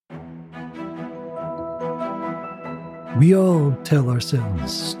We all tell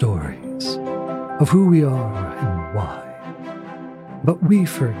ourselves stories of who we are and why, but we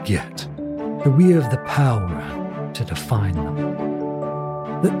forget that we have the power to define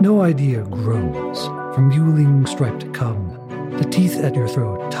them. That no idea grows from mewling striped cub to teeth at your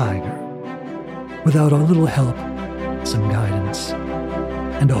throat tiger without a little help, some guidance,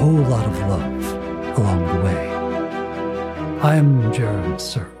 and a whole lot of love along the way. I'm Jared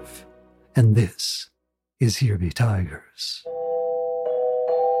Surf, and this is Here Be Tigers.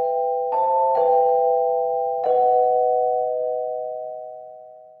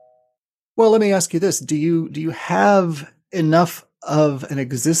 Well, let me ask you this. Do you have enough of an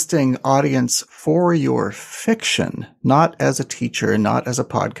existing audience for your fiction, not as a teacher, not as a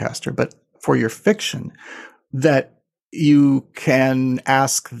podcaster, but for your fiction, that you can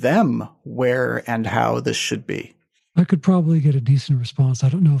ask them where and how this should be? I could probably get a decent response. I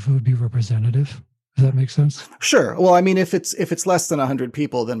don't know if it would be representative. Does that make sense? Sure. Well, I mean, if it's less than 100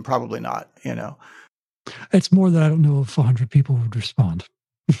 people, then probably not, It's more that I don't know if 100 people would respond.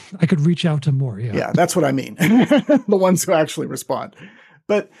 I could reach out to more, yeah. Yeah, that's what I mean. The ones who actually respond.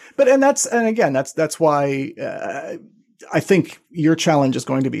 But again, that's why I think your challenge is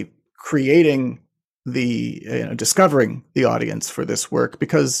going to be creating discovering the audience for this work,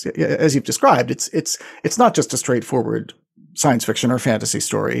 because as you've described, it's not just a straightforward science fiction or fantasy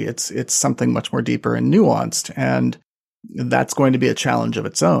story. It's something much more deeper and nuanced, and that's going to be a challenge of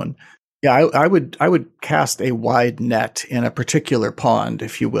its own. Yeah, I would cast a wide net in a particular pond,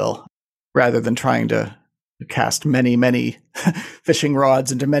 if you will, rather than trying to cast many, many fishing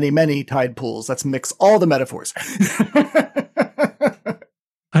rods into many, many tide pools. Let's mix all the metaphors.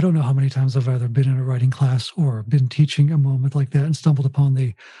 I don't know how many times I've either been in a writing class or been teaching a moment like that and stumbled upon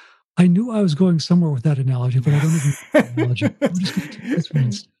I knew I was going somewhere with that analogy, but I don't even know the analogy. I'm just going to take this one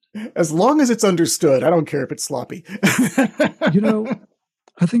instead. As long as it's understood, I don't care if it's sloppy.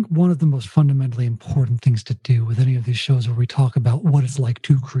 I think one of the most fundamentally important things to do with any of these shows where we talk about what it's like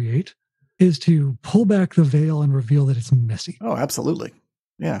to create is to pull back the veil and reveal that it's messy. Oh, absolutely.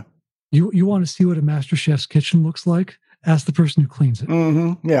 Yeah. You want to see what a master chef's kitchen looks like? Ask the person who cleans it.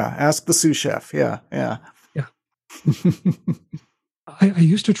 Mm-hmm. Yeah. Ask the sous chef. Yeah. Yeah. Yeah. I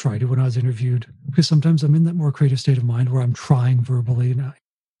used to try to when I was interviewed, because sometimes I'm in that more creative state of mind where I'm trying verbally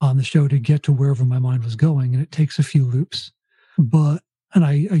on the show to get to wherever my mind was going, and it takes a few loops. And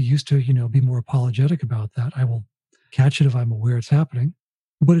I used to, be more apologetic about that. I will catch it if I'm aware it's happening.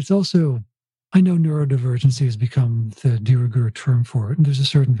 But it's also, I know neurodivergency has become the de rigueur term for it, and there's a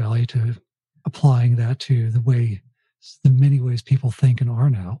certain value to applying that to the many ways people think and are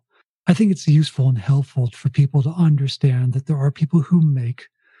now. I think it's useful and helpful for people to understand that there are people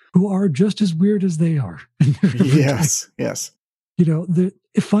who are just as weird as they are. Yes, yes.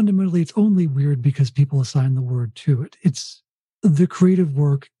 Fundamentally, it's only weird because people assign the word to it. The creative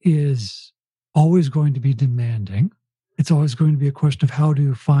work is always going to be demanding. It's always going to be a question of how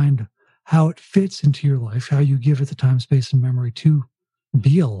to find how it fits into your life, how you give it the time, space, and memory to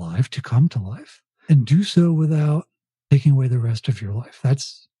be alive, to come to life, and do so without taking away the rest of your life.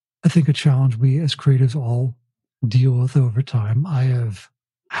 That's, I think, a challenge we as creatives all deal with over time. I have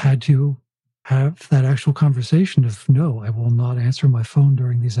had to have that actual conversation of, no, I will not answer my phone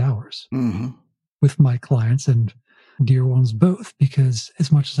during these hours with my clients and dear ones both, because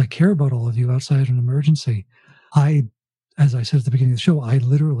as much as I care about all of you outside an emergency, as I said at the beginning of the show, I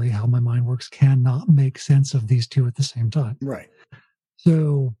literally, how my mind works, cannot make sense of these two at the same time. Right.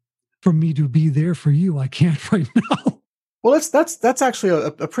 So for me to be there for you, I can't right now. Well, that's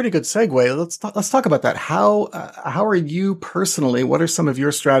actually a pretty good segue. Let's talk about that. How are you personally? What are some of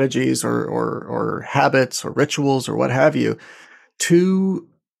your strategies or habits or rituals or what have you to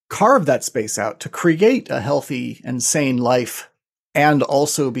carve that space out, to create a healthy and sane life, and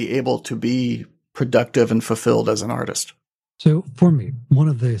also be able to be productive and fulfilled as an artist? So for me, one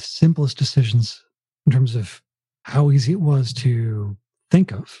of the simplest decisions in terms of how easy it was to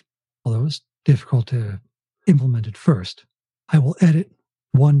think of, although it was difficult to implement it first, I will edit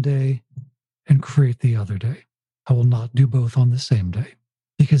one day and create the other day. I will not do both on the same day,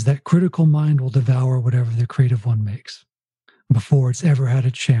 because that critical mind will devour whatever the creative one makes before it's ever had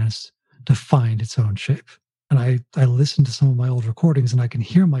a chance to find its own shape. And I listen to some of my old recordings and I can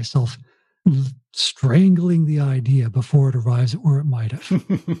hear myself strangling the idea before it arrives at where it might have.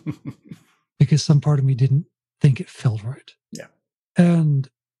 Because some part of me didn't think it felt right. Yeah. And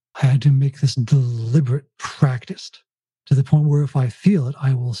I had to make this deliberate practice to the point where if I feel it,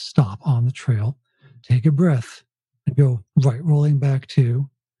 I will stop on the trail, take a breath, and go, right, rolling back to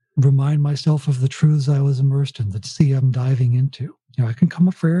remind myself of the truths I was immersed in, the sea I'm diving into. I can come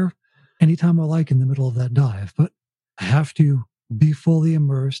up for air anytime I like in the middle of that dive, but I have to be fully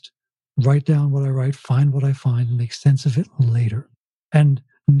immersed, write down what I write, find what I find, and make sense of it later. And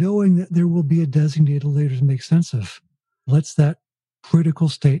knowing that there will be a designated later to make sense of lets that critical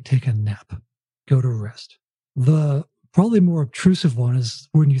state take a nap, go to rest. The probably more obtrusive one is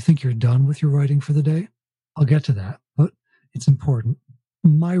when you think you're done with your writing for the day. I'll get to that, but it's important.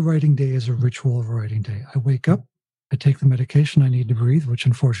 My writing day is a ritual of a writing day. I wake up, I take the medication I need to breathe, which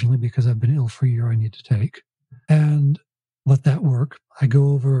unfortunately, because I've been ill for a year, I need to take, and let that work. I go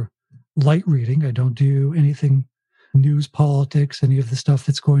over light reading. I don't do anything news, politics, any of the stuff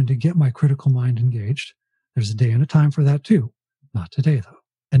that's going to get my critical mind engaged. There's a day and a time for that too. Not today, though.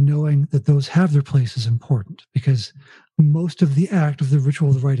 And knowing that those have their place is important, because most of the act of the ritual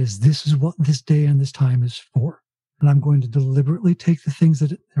of the rite is this is what this day and this time is for. And I'm going to deliberately take the things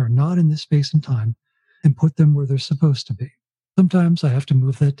that are not in this space and time and put them where they're supposed to be. Sometimes I have to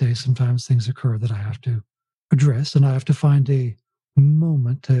move that day. Sometimes things occur that I have to address, and I have to find a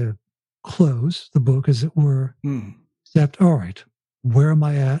moment to close the book, as it were. Except, all right, where am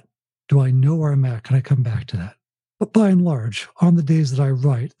I at? Do I know where I'm at? Can I come back to that? But by and large, on the days that I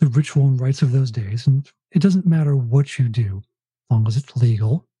write, the ritual and rites of those days, and it doesn't matter what you do, as long as it's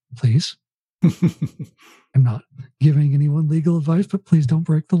legal, please. I'm not giving anyone legal advice, but please don't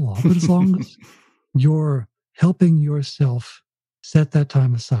break the law. But as long as you're helping yourself set that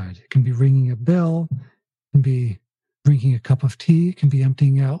time aside, it can be ringing a bell, it can be drinking a cup of tea, it can be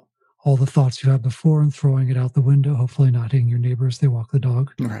emptying out all the thoughts you had before and throwing it out the window, hopefully not hitting your neighbors as they walk the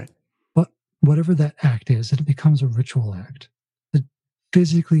dog. Right. But whatever that act is, it becomes a ritual act that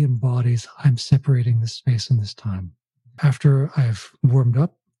physically embodies I'm separating this space and this time. After I've warmed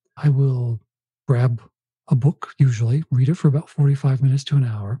up, I will grab a book, usually, read it for about 45 minutes to an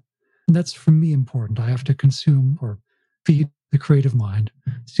hour. And that's, for me, important. I have to consume or feed the creative mind,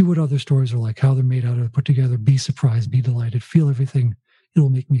 see what other stories are like, how they're made, how they're put together, be surprised, be delighted, feel everything it'll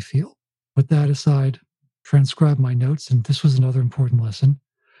make me feel. With that aside, transcribe my notes. And this was another important lesson.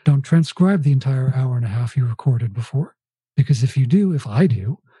 Don't transcribe the entire hour and a half you recorded before. Because if I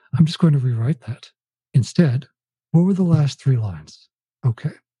do, I'm just going to rewrite that. Instead, what were the last 3 lines?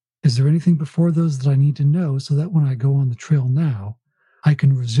 Okay. Is there anything before those that I need to know so that when I go on the trail now, I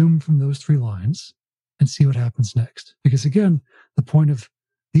can resume from those 3 lines and see what happens next? Because again, the point of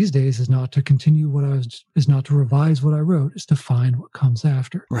these days is not to continue is not to revise what I wrote, is to find what comes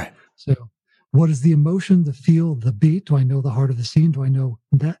after. Right. So what is the emotion, the feel, the beat? Do I know the heart of the scene? Do I know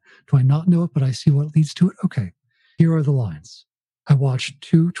that? Do I not know it, but I see what leads to it? Okay, here are the lines. I watched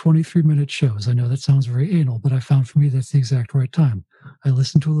 2 23-minute shows. I know that sounds very anal, but I found for me that's the exact right time. I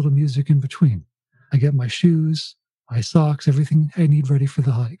listen to a little music in between. I get my shoes, my socks, everything I need ready for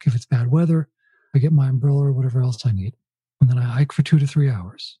the hike. If it's bad weather, I get my umbrella or whatever else I need. And then I hike for 2 to 3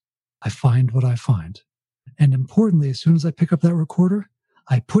 hours. I find what I find. And importantly, as soon as I pick up that recorder,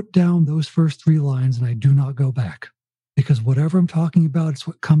 I put down those first 3 lines and I do not go back. Because whatever I'm talking about, it's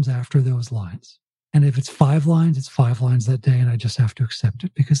what comes after those lines. And if it's 5 lines, it's 5 lines that day, and I just have to accept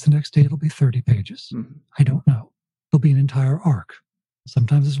it, because the next day it'll be 30 pages. Mm-hmm. I don't know. It'll be an entire arc.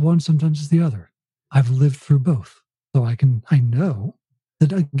 Sometimes it's one, sometimes it's the other. I've lived through both. So I know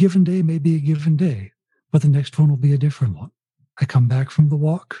that a given day may be a given day, but the next one will be a different one. I come back from the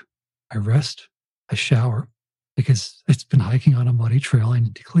walk, I rest, I shower, because it's been hiking on a muddy trail, I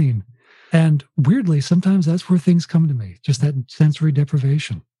need to clean. And weirdly, sometimes that's where things come to me, just that sensory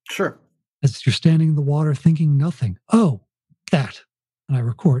deprivation. Sure. As you're standing in the water thinking nothing. Oh, that. And I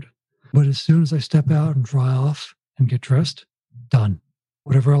record. But as soon as I step out and dry off and get dressed, done.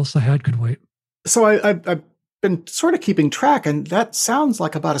 Whatever else I had could wait. So I've been sort of keeping track, and that sounds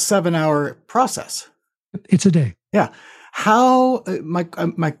like about a 7-hour process. It's a day. Yeah. How,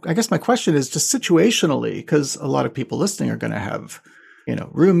 I guess my question is just situationally, because a lot of people listening are going to have,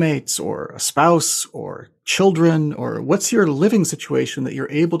 roommates or a spouse or children, or what's your living situation that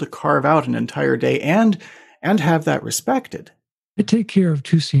you're able to carve out an entire day and have that respected? I take care of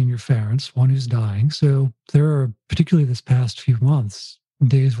 2 senior parents, one who's dying. So there are, particularly this past few months,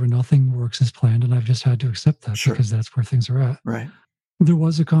 days where nothing works as planned, and I've just had to accept that. Sure. Because that's where things are at. Right. There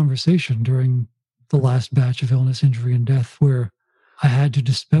was a conversation during the last batch of illness, injury, and death where I had to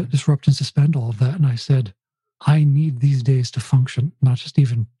disrupt and suspend all of that. And I said, I need these days to function, not just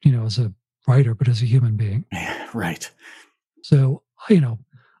even, as a writer, but as a human being. Right. So,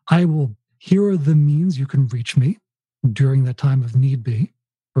 I will, here are the means you can reach me during that time of need be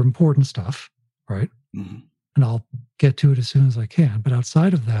for important stuff, right? Mm-hmm. And I'll get to it as soon as I can. But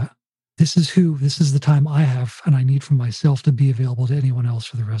outside of that, this is the time I have and I need for myself to be available to anyone else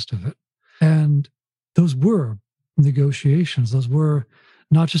for the rest of it. And those were negotiations. Those were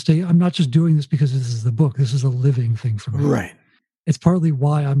I'm not just doing this because this is the book. This is a living thing for me. Right. It's partly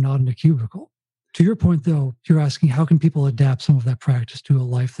why I'm not in a cubicle. To your point, though, you're asking how can people adapt some of that practice to a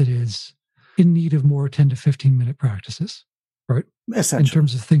life that is in need of more 10 to 15 minute practices, right? Essentially. In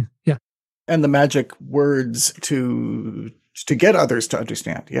terms of things. Yeah. And the magic words to get others to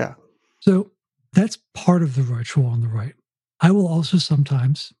understand. Yeah. So that's part of the ritual on the right. I will also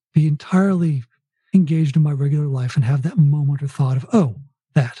sometimes be entirely engaged in my regular life and have that moment or thought of, oh,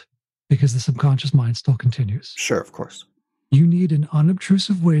 that, because the subconscious mind still continues. Sure, of course. You need an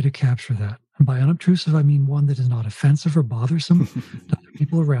unobtrusive way to capture that. And by unobtrusive, I mean one that is not offensive or bothersome to other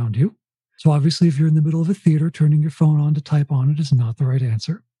people around you. So obviously, if you're in the middle of a theater, turning your phone on to type on it is not the right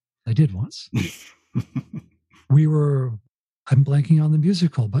answer. I did once. I'm blanking on the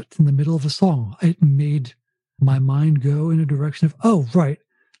musical, but in the middle of a song, it made my mind go in a direction of, oh, right,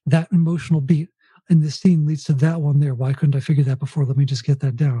 that emotional beat in this scene leads to that one there. Why couldn't I figure that before? Let me just get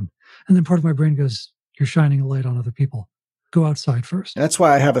that down. And then part of my brain goes, you're shining a light on other people. Go outside first. That's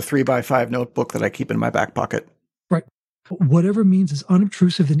why I have a 3x5 notebook that I keep in my back pocket. Right. Whatever means is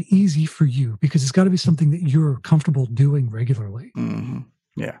unobtrusive and easy for you, because it's got to be something that you're comfortable doing regularly. Mm-hmm.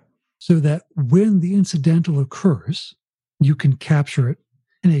 Yeah. So that when the incidental occurs, you can capture it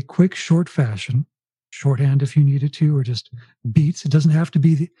in a quick, short fashion, shorthand if you needed to, or just beats. It doesn't have to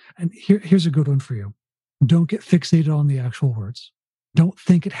be and here's a good one for you. Don't get fixated on the actual words. Don't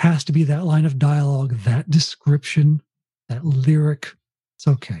think it has to be that line of dialogue, that description, that lyric. It's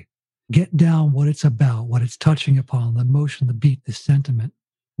okay. Get down what it's about, what it's touching upon, the emotion, the beat, the sentiment.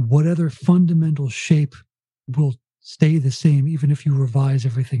 What other fundamental shape will stay the same even if you revise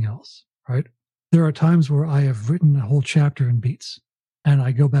everything else, right? There are times where I have written a whole chapter in beats and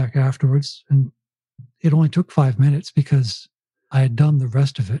I go back afterwards and it only took 5 minutes because I had done the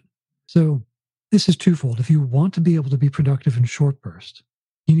rest of it. So this is twofold. If you want to be able to be productive in short bursts,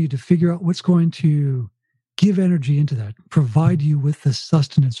 you need to figure out what's going to give energy into that, provide you with the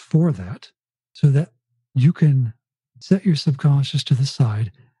sustenance for that so that you can set your subconscious to the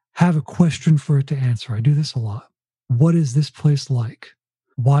side, have a question for it to answer. I do this a lot. What is this place like?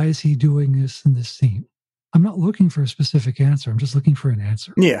 Why is he doing this in this scene? I'm not looking for a specific answer. I'm just looking for an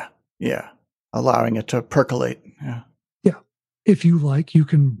answer. Yeah. Yeah. Allowing it to percolate. Yeah. Yeah. If you like, you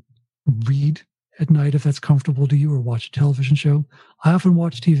can read at night if that's comfortable to you, or watch a television show. I often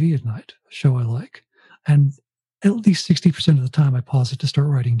watch TV at night, a show I like. And at least 60% of the time, I pause it to start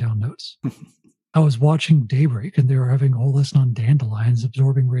writing down notes. I was watching Daybreak, and they were having a whole lesson on dandelions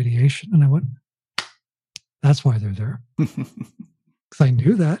absorbing radiation. And I went, that's why they're there. Because I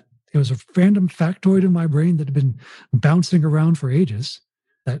knew that. It was a random factoid in my brain that had been bouncing around for ages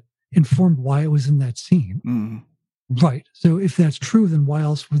that informed why it was in that scene. Mm. Right. So if that's true, then why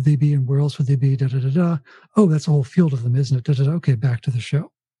else would they be and where else would they be? Da, da, da, da. Oh, that's a whole field of them, isn't it? Da, da, da. Okay, back to the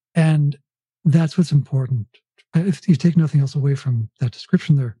show. And that's what's important. If you take nothing else away from that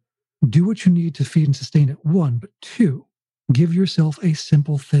description there, do what you need to feed and sustain it, one, but two, give yourself a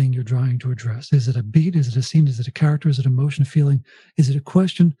simple thing you're trying to address. Is it a beat? Is it a scene? Is it a character? Is it emotion, a feeling? Is it a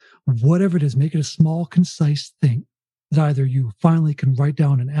question? Whatever it is, make it a small, concise thing that either you finally can write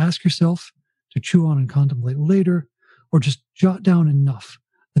down and ask yourself to chew on and contemplate later, or just jot down enough,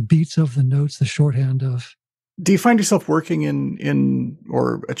 the beats of, the notes, the shorthand of. Do you find yourself working in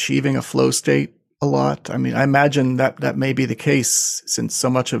or achieving a flow state a lot? I mean, I imagine that may be the case since so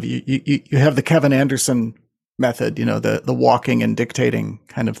much of you have the Kevin Anderson method, the walking and dictating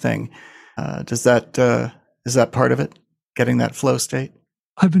kind of thing. Is that part of it? Getting that flow state?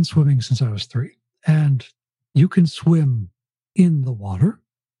 I've been swimming since I was 3, and you can swim in the water,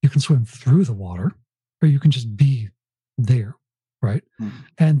 you can swim through the water, or you can just be there, right? Mm.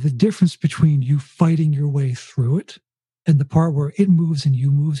 And the difference between you fighting your way through it and the part where it moves and you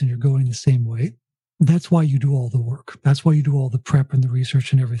moves and you're going the same way, that's why you do all the work. That's why you do all the prep and the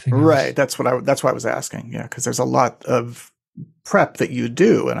research and everything else. Right. That's why I was asking. Yeah, because there's a lot of prep that you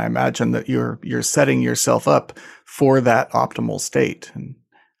do, and I imagine that you're setting yourself up for that optimal state. And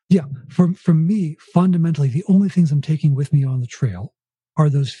yeah, for me, fundamentally, the only things I'm taking with me on the trail are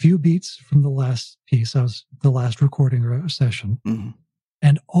those few beats from the last piece. The last recording or session, mm-hmm.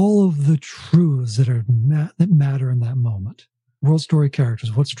 and all of the truths that matter in that moment. World story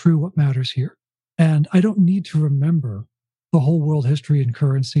characters. What's true? What matters here? And I don't need to remember the whole world history and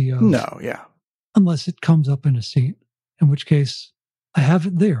currency of. No, yeah. Unless it comes up in a scene, in which case I have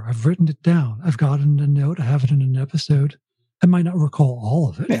it there. I've written it down. I've got it in a note. I have it in an episode. I might not recall all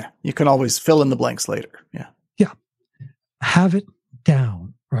of it. Yeah, you can always fill in the blanks later. Yeah. Yeah. Have it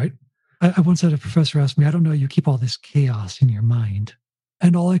down, right? I once had a professor ask me, I don't know, you keep all this chaos in your mind.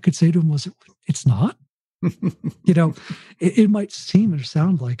 And all I could say to him was, it's not. You know, it might seem or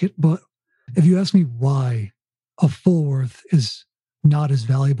sound like it, but if you ask me why a Fulworth is not as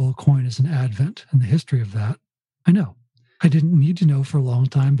valuable a coin as an Advent and the history of that, I know. I didn't need to know for a long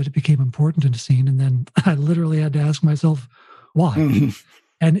time, but it became important in a scene. And then I literally had to ask myself, why?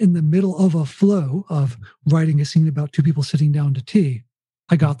 And in the middle of a flow of writing a scene about two people sitting down to tea,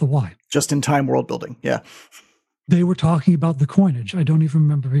 I got the why. Just in time world building. Yeah. They were talking about the coinage. I don't even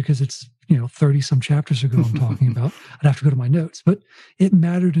remember because it's, 30 some chapters ago I'm talking about. I'd have to go to my notes, but it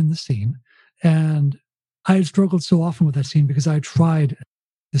mattered in the scene. And I had struggled so often with that scene because I tried,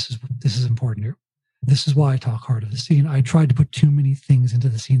 this is important here. This is why I talk hard of the scene. I tried to put too many things into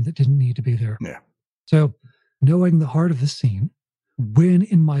the scene that didn't need to be there. Yeah. So knowing the heart of the scene, when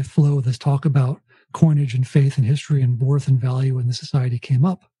in my flow this talk about coinage and faith and history and worth and value in the society came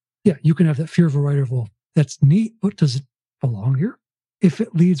up, yeah, you can have that fear of a writer, well, that's neat, but does it belong here? If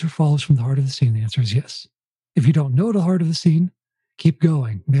it leads or follows from the heart of the scene, the answer is yes. If you don't know the heart of the scene, keep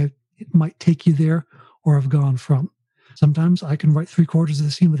going. It might take you there or have gone from. Sometimes I can write 3/4 of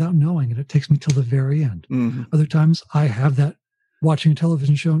the scene without knowing, and it takes me till the very end. Mm-hmm. Other times I have that watching a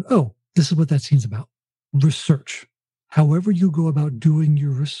television show, and, oh, this is what that scene's about. Research. However you go about doing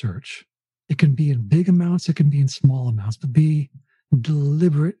your research, it can be in big amounts, it can be in small amounts, but be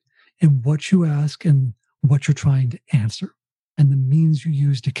deliberate in what you ask and what you're trying to answer and the means you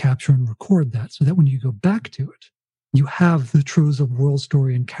use to capture and record that, so that when you go back to it, you have the truths of world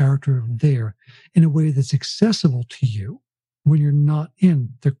story and character there in a way that's accessible to you when you're not in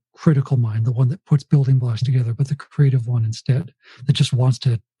the critical mind, the one that puts building blocks together, but the creative one instead that just wants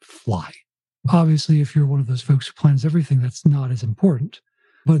to fly. Obviously, if you're one of those folks who plans everything, that's not as important.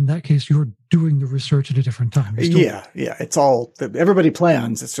 But in that case, you're doing the research at a different time. Yeah. It's all, everybody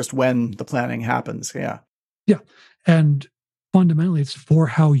plans. It's just when the planning happens. Yeah. Yeah. And fundamentally, it's for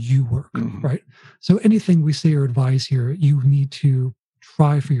how you work, right? So anything we say or advise here, you need to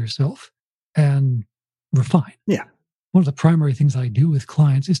try for yourself and refine. Yeah. One of the primary things I do with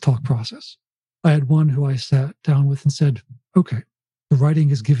clients is talk process. I had one who I sat down with and said, okay, the writing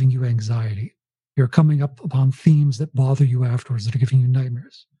is giving you anxiety. You're coming up upon themes that bother you afterwards that are giving you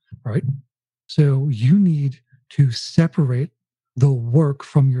nightmares, right? So you need to separate the work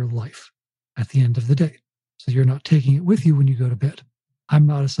from your life at the end of the day. So you're not taking it with you when you go to bed. I'm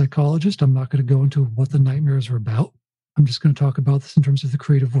not a psychologist. I'm not going to go into what the nightmares are about. I'm just going to talk about this in terms of the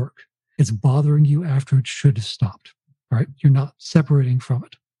creative work. It's bothering you after it should have stopped, right? You're not separating from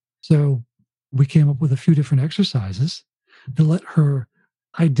it. So we came up with a few different exercises to let her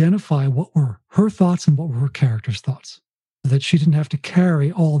identify what were her thoughts and what were her character's thoughts, so that she didn't have to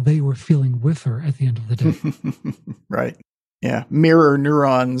carry all they were feeling with her at the end of the day. Right. Yeah. Mirror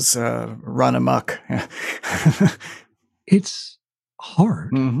neurons run amok. It's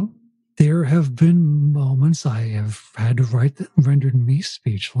hard. There have been moments I have had to write that rendered me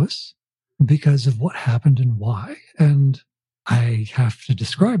speechless because of what happened and why. And I have to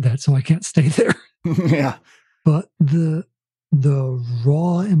describe that, so I can't stay there. Yeah. But the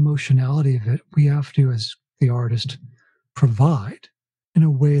raw emotionality of it, we have to, as the artist, provide in a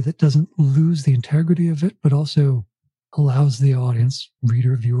way that doesn't lose the integrity of it, but also allows the audience,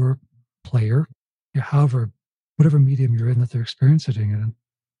 reader, viewer, player, however, whatever medium you're in that they're experiencing it in,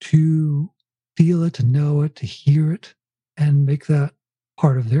 to feel it, to know it, to hear it, and make that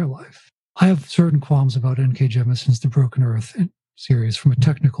part of their life. I have certain qualms about N.K. Jemisin's The Broken Earth series from a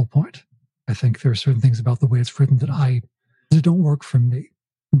technical point. I think there are certain things about the way it's written that don't work for me.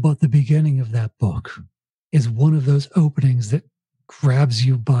 But the beginning of that book is one of those openings that grabs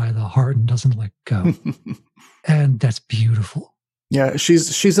you by the heart and doesn't let go. And that's beautiful. Yeah,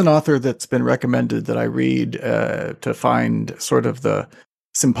 she's an author that's been recommended that I read to find sort of the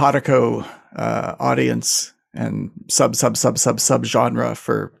simpatico audience and sub genre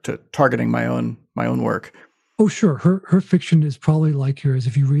to targeting my own work. Oh, sure. Her fiction is probably like yours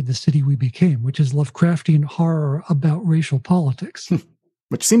if you read The City We Became, which is Lovecraftian horror about racial politics.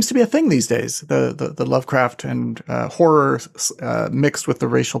 Which seems to be a thing these days, the Lovecraft and horror mixed with the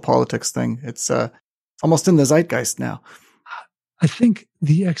racial politics thing. It's almost in the zeitgeist now. I think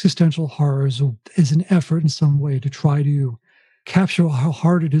the existential horrors is an effort in some way to try to capture how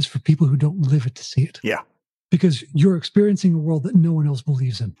hard it is for people who don't live it to see it. Yeah. Because you're experiencing a world that no one else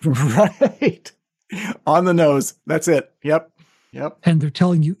believes in. Right. On the nose. That's it. Yep. And they're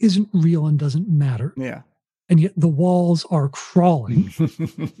telling you isn't real and doesn't matter. Yeah. And yet the walls are crawling.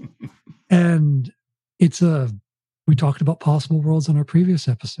 And we talked about possible worlds on our previous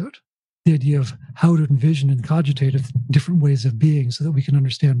episode. The idea of how to envision and cogitate of different ways of being so that we can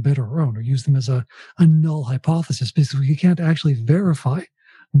understand better our own or use them as a null hypothesis, because we can't actually verify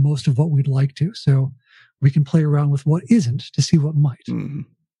most of what we'd like to. So We can play around with what isn't to see what might. Mm-hmm.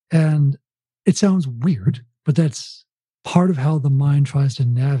 And it sounds weird, but that's part of how the mind tries to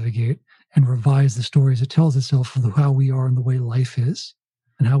navigate and revise the stories it tells itself of how we are and the way life is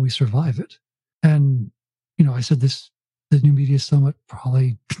and how we survive it. And, I said this, the New Media Summit,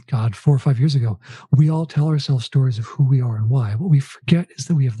 probably, 4 or 5 years ago. We all tell ourselves stories of who we are and why. What we forget is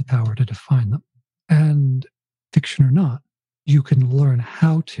that we have the power to define them. And fiction or not, you can learn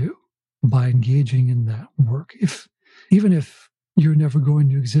how to by engaging in that work. Even if you're never going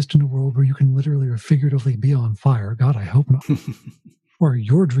to exist in a world where you can literally or figuratively be on fire, God, I hope not, where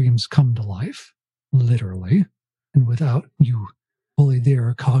your dreams come to life, literally, and without you fully there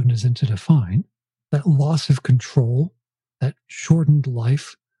or cognizant to define, that loss of control, that shortened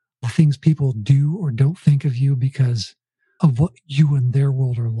life, the things people do or don't think of you because of what you and their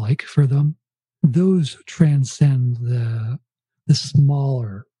world are like for them, those transcend the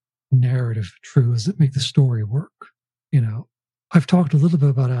smaller narrative truths that make the story work. I've talked a little bit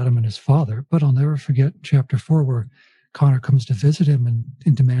about Adam and his father, but I'll never forget chapter 4 where Connor comes to visit him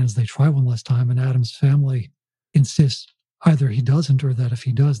and demands they try one last time, and Adam's family insists either he doesn't or that if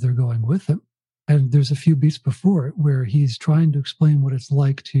he does, they're going with him. And there's a few beats before it where he's trying to explain what it's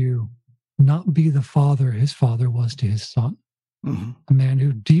like to not be the father his father was to his son, mm-hmm. a man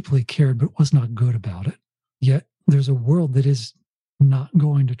who deeply cared but was not good about it. Yet there's a world that is not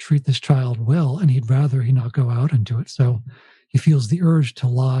going to treat this child well, and he'd rather he not go out into it. So he feels the urge to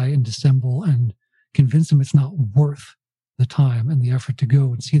lie and dissemble and convince him it's not worth the time and the effort to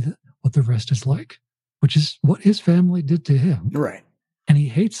go and see what the rest is like, which is what his family did to him. Right. And he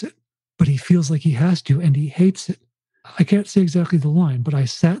hates it, but he feels like he has to, and he hates it. I can't say exactly the line, but I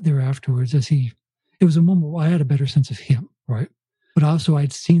sat there afterwards it was a moment where I had a better sense of him, right? But also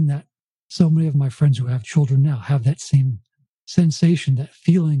I'd seen that so many of my friends who have children now have that same sensation, that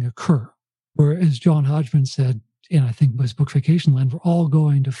feeling occur, where, as John Hodgman said, and I think his book Vacation Land, we're all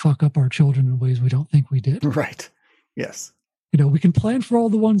going to fuck up our children in ways we don't think we did. Right. Yes. We can plan for all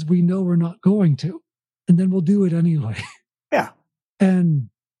the ones we know we're not going to, and then we'll do it anyway. Yeah. And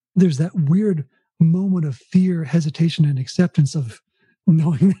there's that weird moment of fear, hesitation, and acceptance of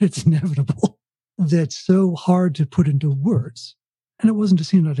knowing that it's inevitable that's so hard to put into words. And it wasn't a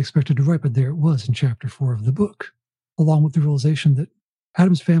scene I'd expected to write, but there it was in chapter 4 of the book, along with the realization that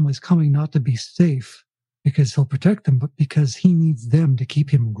Adam's family is coming not to be safe because he'll protect them, but because he needs them to keep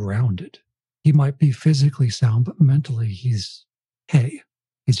him grounded. He might be physically sound, but mentally he's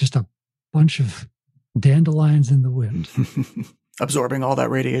just a bunch of dandelions in the wind. Absorbing all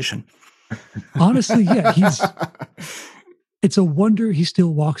that radiation. Honestly, yeah, it's a wonder he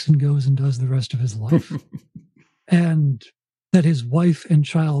still walks and goes and does the rest of his life. And that his wife and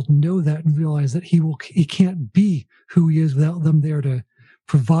child know that and realize that he can't be who he is without them there to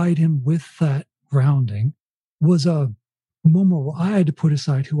provide him with that grounding, was a moment where I had to put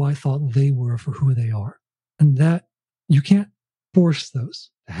aside who I thought they were for who they are. And that you can't force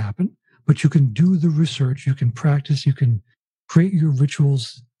those to happen, but you can do the research, you can practice, you can create your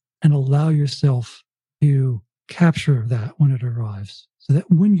rituals and allow yourself to capture that when it arrives. So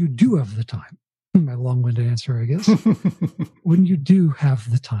that when you do have the time, my long-winded answer, I guess, when you do have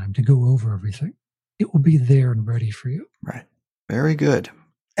the time to go over everything, it will be there and ready for you. Right. Very good.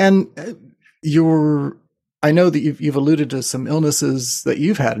 And I know that you've alluded to some illnesses that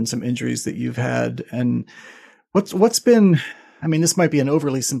you've had and some injuries that you've had. And what's been, I mean, this might be an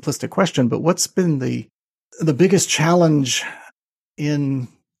overly simplistic question, but what's been the biggest challenge in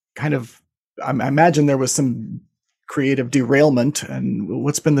kind of, I imagine there was some creative derailment, and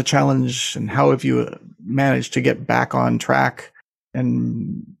what's been the challenge and how have you managed to get back on track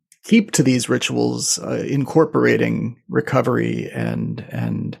and keep to these rituals, incorporating recovery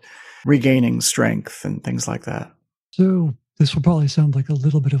and regaining strength and things like that? So this will probably sound like a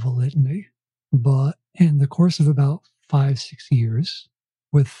little bit of a litany, but in the course of about 5-6 years,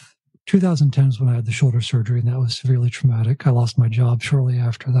 with 2010 is when I had the shoulder surgery, and that was severely traumatic. I lost my job shortly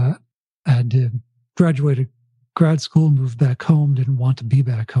after that. I had to graduate grad school, moved back home, didn't want to be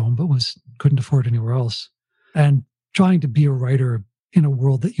back home, but couldn't afford anywhere else. And trying to be a writer in a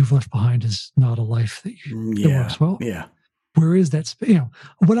world that you've left behind is not a life that works well. Yeah. Where is that space?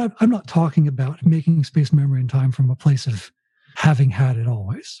 I'm not talking about making space, memory, and time from a place of having had it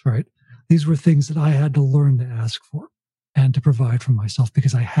always, right? These were things that I had to learn to ask for and to provide for myself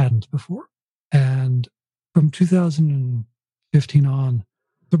because I hadn't before. And from 2015 on,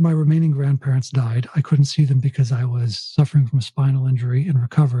 my remaining grandparents died. I couldn't see them because I was suffering from a spinal injury in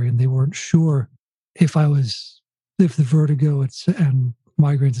recovery, and they weren't sure if the vertigo and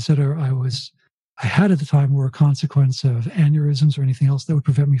migraines, etc., I had at the time were a consequence of aneurysms or anything else that would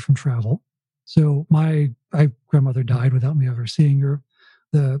prevent me from travel. So my grandmother died without me ever seeing her.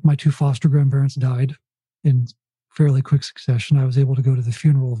 My two foster grandparents died in fairly quick succession. I was able to go to the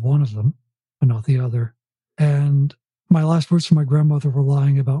funeral of one of them, but not the other. And my last words from my grandmother were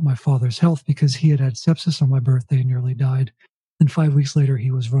lying about my father's health because he had had sepsis on my birthday and nearly died. And 5 weeks later, he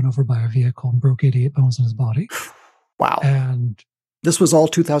was run over by a vehicle and broke 88 bones in his body. Wow. And this was all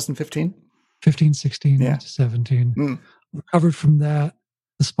 2015? 15, 16, 17. Recovered from that,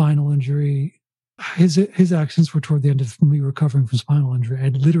 the spinal injury. His actions were toward the end of me recovering from spinal injury. I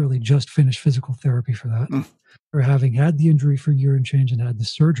had literally just finished physical therapy for that. For having had the injury for a year and change and had the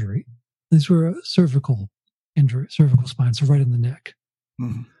surgery. These were cervical injury, cervical spine, so right in the neck,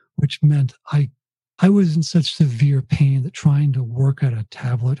 which meant I was in such severe pain that trying to work at a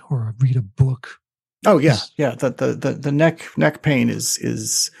tablet or read a book. Oh yeah, yeah. The neck pain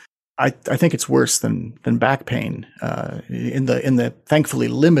is I think it's worse than back pain. In the thankfully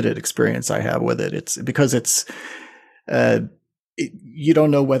limited experience I have with it, it's because you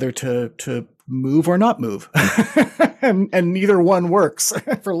don't know whether to move or not move, and neither one works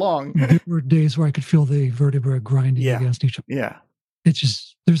for long. There were days where I could feel the vertebrae grinding against each other. Yeah. It's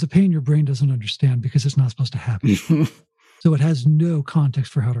just, there's a pain your brain doesn't understand because it's not supposed to happen. So it has no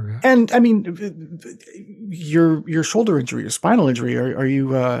context for how to react. And I mean, your shoulder injury, your spinal injury, are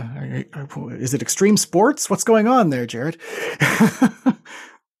you, is it extreme sports? What's going on there, Jared?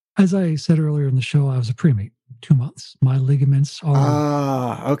 As I said earlier in the show, I was a preemie, 2 months. My ligaments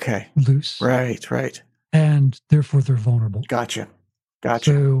are loose. Right. And therefore they're vulnerable. Gotcha.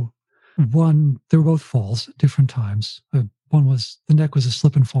 So they were both falls at different times. One was, the neck was a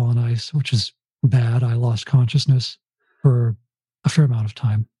slip and fall on ice, which is bad. I lost consciousness for a fair amount of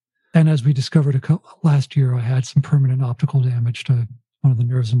time. And as we discovered last year, I had some permanent optical damage to one of the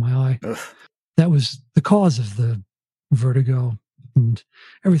nerves in my eye. Ugh. That was the cause of the vertigo and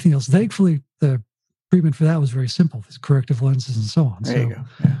everything else. Thankfully, the treatment for that was very simple. There's corrective lenses and so on. There you go.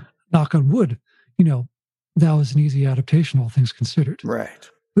 Yeah. Knock on wood, that was an easy adaptation, all things considered. Right.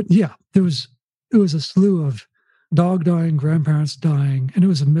 But yeah, it was a slew of dog dying, grandparents dying, and it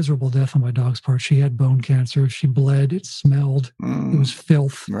was a miserable death on my dog's part. She had bone cancer. She bled. It smelled. It was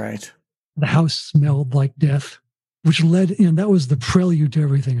filth. Right. The house smelled like death, which that was the prelude to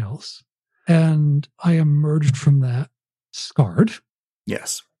everything else. And I emerged from that scarred.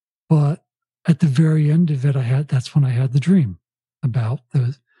 Yes. But at the very end of it, that's when I had the dream about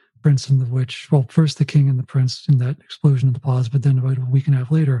the prince and the witch. Well, first the king and the prince in that explosion of the pause, but then about a week and a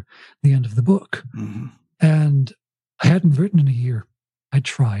half later, the end of the book. And I hadn't written in a year. I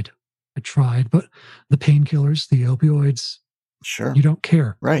tried, but the painkillers, the opioids, sure, you don't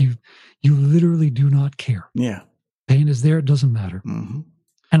care. Right. You literally do not care. Yeah. Pain is there. It doesn't matter.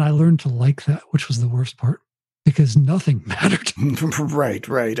 And I learned to like that, which was the worst part, because nothing mattered.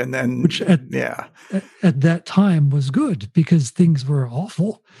 Right. And then, which at that time was good because things were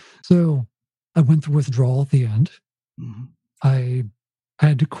awful. So I went through withdrawal at the end. I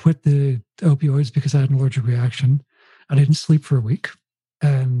had to quit the opioids because I had an allergic reaction. I didn't sleep for a week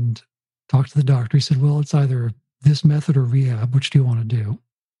and talked to the doctor. He said, well, it's either this method or rehab. Which do you want to do?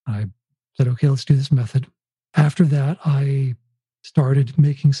 I said, okay, let's do this method. After that, I started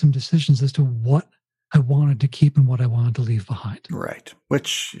making some decisions as to what I wanted to keep and what I wanted to leave behind. Right.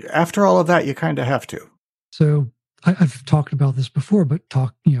 Which, after all of that, you kind of have to. So I've talked about this before, but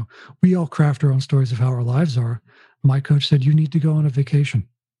we all craft our own stories of how our lives are. My coach said, you need to go on a vacation.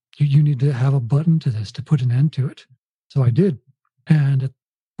 You need to have a button to this to put an end to it. So I did. And at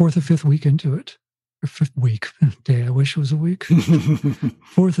fourth or fifth week into it, or fifth week, day, I wish it was a week.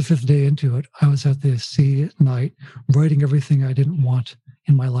 Fourth or fifth day into it, I was at the sea at night, writing everything I didn't want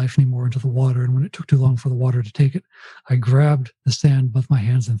in my life anymore into the water. And when it took too long for the water to take it, I grabbed the sand with my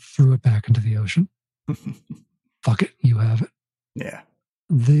hands and threw it back into the ocean. Fuck it, you have it. Yeah.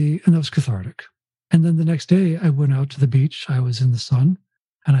 And that was cathartic. And then the next day, I went out to the beach. I was in the sun,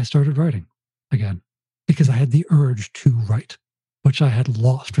 and I started writing again because I had the urge to write, which I had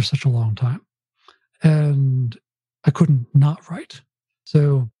lost for such a long time. And I couldn't not write.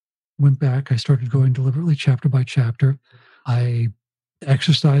 So went back. I started going deliberately chapter by chapter. I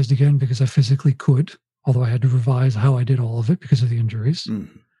exercised again because I physically could, although I had to revise how I did all of it because of the injuries.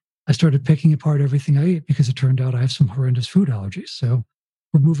 I started picking apart everything I ate because it turned out I have some horrendous food allergies. So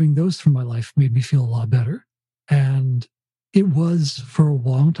removing those from my life made me feel a lot better. And it was, for a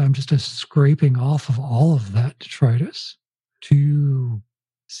long time, just a scraping off of all of that detritus to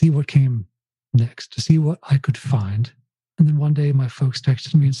see what came next, to see what I could find. And then one day my folks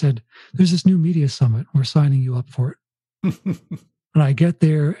texted me and said, there's this new media summit. We're signing you up for it. And I get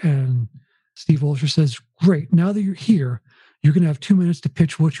there and Steve Olsher says, great, now that you're here, You're going to have 2 minutes to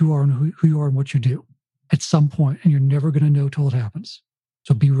pitch what you are and who you are and what you do at some point, and you're never going to know till it happens.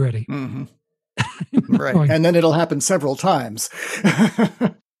 So be ready. Mm-hmm. Right. And then it'll happen several times.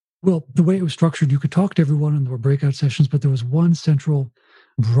 Well, the way it was structured, you could talk to everyone and there were breakout sessions, but there was one central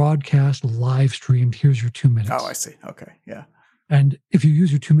broadcast live streamed. Here's your 2 minutes. Oh, I see. Okay. Yeah. And if you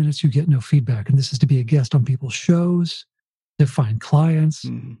use your 2 minutes, you get no feedback. And this is to be a guest on people's shows, to find clients.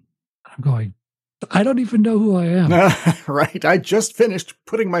 Mm-hmm. I'm going, I don't even know who I am. Right. I just finished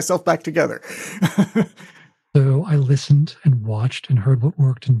putting myself back together. So I listened and watched and heard what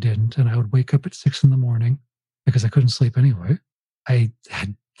worked and didn't. And I would wake up at 6 a.m. because I couldn't sleep anyway. I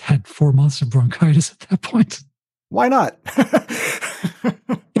had 4 months of bronchitis at that point. Why not?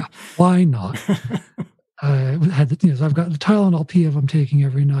 Yeah, why not? I had so I've got the Tylenol PF I'm taking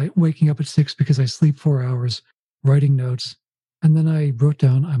every night, waking up at 6 because I sleep 4 hours, writing notes. And then I wrote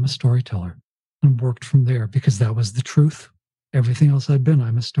down, I'm a storyteller, and worked from there because that was the truth. Everything else I'd been,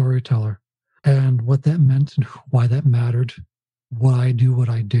 I'm a storyteller. And what that meant and why that mattered, why I do what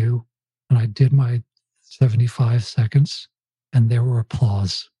I do. And I did my 75 seconds, and there were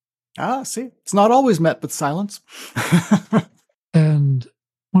applause. Ah, see, it's not always met with silence. And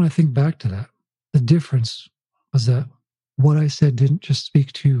when I think back to that, the difference was that what I said didn't just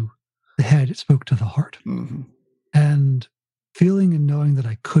speak to the head, it spoke to the heart. Mm-hmm. And feeling and knowing that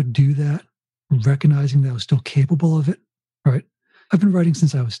I could do that, recognizing that I was still capable of it, right? I've been writing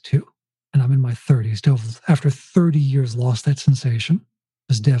since I was 2, and I'm in my 30s. Still, after 30 years, lost that sensation. It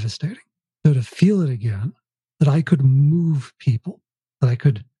was devastating. So to feel it again, that I could move people, that I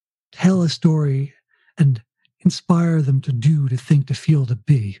could tell a story and inspire them to do, to think, to feel, to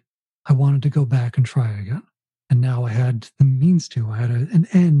be. I wanted to go back and try again. And now I had the means to. I had an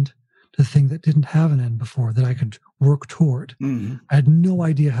end to the thing that didn't have an end before, that I could work toward. Mm-hmm. I had no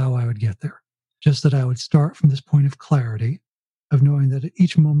idea how I would get there. Just that I would start from this point of clarity, of knowing that at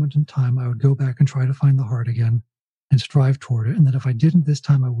each moment in time, I would go back and try to find the heart again and strive toward it. And that if I didn't this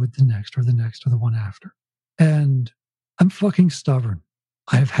time, I would the next or the one after. And I'm fucking stubborn.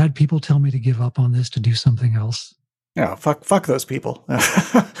 I've had people tell me to give up on this, to do something else. Yeah, fuck those people.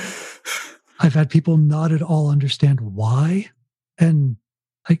 I've had people not at all understand why. And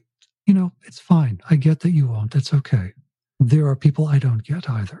it's fine. I get that you won't. That's okay. There are people I don't get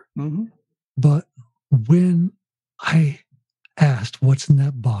either. Mm-hmm. But when I asked what's in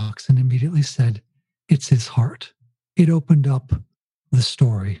that box and immediately said, it's his heart, it opened up the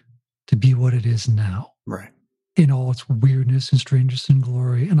story to be what it is now. Right. In all its weirdness and strangeness and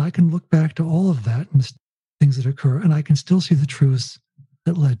glory. And I can look back to all of that and things that occur, and I can still see the truths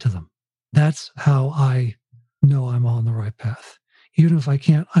that led to them. That's how I know I'm on the right path. Even if I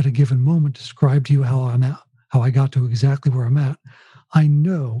can't at a given moment describe to you how I'm at, how I got to exactly where I'm at, I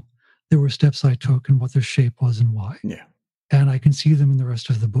know there were steps I took and what their shape was and why. Yeah. And I can see them in the rest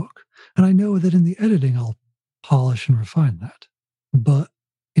of the book. And I know that in the editing, I'll polish and refine that. But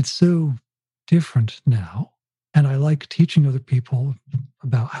it's so different now. And I like teaching other people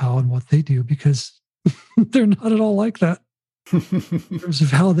about how and what they do because they're not at all like that in terms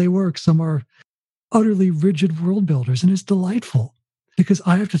of how they work. Some are utterly rigid world builders, and it's delightful because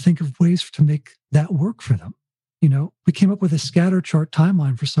I have to think of ways to make that work for them. We came up with a scatter chart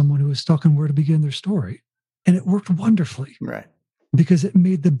timeline for someone who was stuck on where to begin their story, and it worked wonderfully. Right. Because it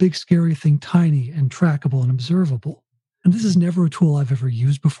made the big scary thing tiny and trackable and observable. And this is never a tool I've ever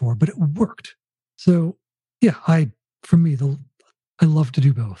used before, but it worked. So yeah, I love to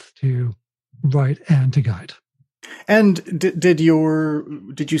do both, to write and to guide. And did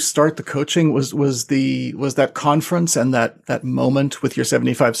you start the coaching? Was that conference and that moment with your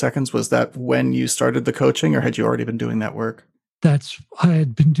 75 seconds, was that when you started the coaching, or had you already been doing that work? I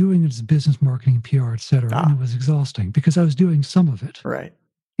had been doing it as business marketing, PR, et cetera, and it was exhausting because I was doing some of it. Right.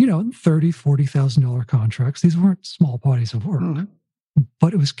 $30,000, $40,000 contracts. These weren't small bodies of work,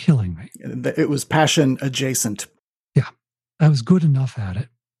 but it was killing me. It was passion adjacent. Yeah. I was good enough at it.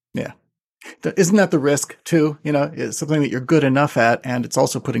 Yeah. Isn't that the risk too? It's something that you're good enough at, and it's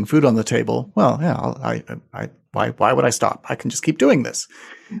also putting food on the table. Well, yeah, why would I stop? I can just keep doing this.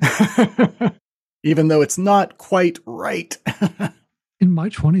 Even though it's not quite right. In my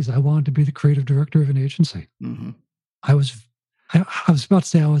 20s, I wanted to be the creative director of an agency. Mm-hmm. I was about to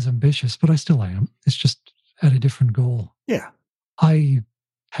say I was ambitious, but I still am. It's just at a different goal. Yeah. I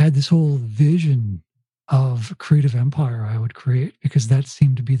had this whole vision of a creative empire I would create because that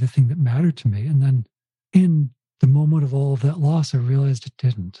seemed to be the thing that mattered to me. And then in the moment of all of that loss, I realized it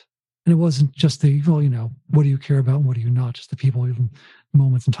didn't. And it wasn't just what do you care about and what do you not, just the people, even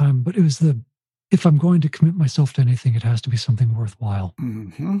moments in time. But it was if I'm going to commit myself to anything, it has to be something worthwhile.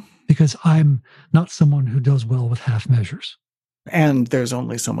 Mm-hmm. Because I'm not someone who does well with half measures. And there's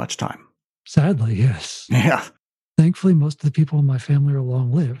only so much time. Sadly, yes. Yeah. Thankfully, most of the people in my family are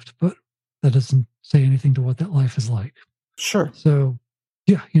long-lived, but that doesn't say anything to what that life is like. Sure. So,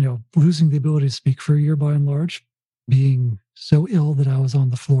 yeah, losing the ability to speak for a year by and large, being so ill that I was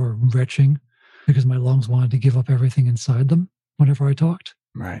on the floor retching because my lungs wanted to give up everything inside them whenever I talked.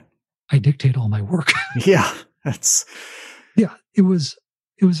 Right. I dictate all my work. Yeah. Yeah, it was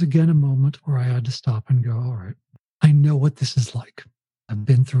again a moment where I had to stop and go, all right, I know what this is like. I've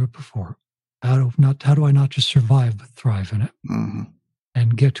been through it before. How do I not just survive but thrive in it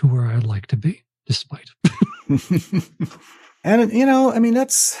and get to where I'd like to be, despite. And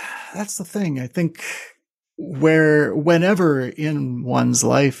that's the thing. I think whenever in one's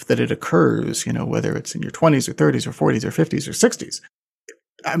life that it occurs, whether it's in your 20s or 30s or 40s or 50s or 60s,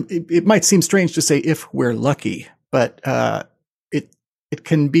 it might seem strange to say if we're lucky, but it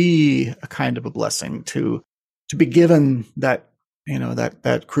can be a kind of a blessing to be given that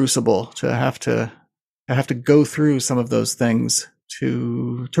that crucible, to have to go through some of those things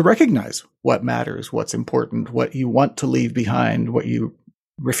to recognize what matters, what's important, what you want to leave behind, what you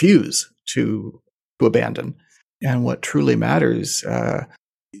refuse to abandon, and what truly matters.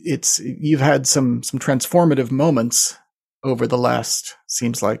 You've had some transformative moments over the last,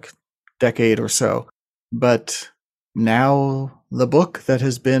 seems like, decade or so, but now the book that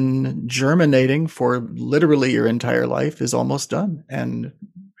has been germinating for literally your entire life is almost done, and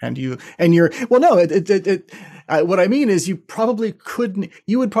you're well. No, what I mean is you would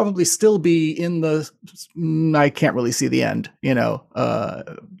probably still be in the I can't really see the end,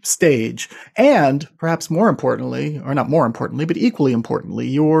 stage, and perhaps more importantly, or not more importantly, but equally importantly,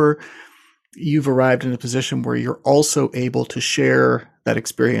 you've arrived in a position where you're also able to share that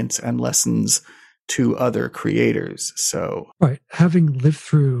experience and lessons to other creators. So, right, having lived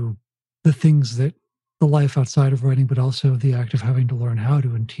through the things that the life outside of writing, but also the act of having to learn how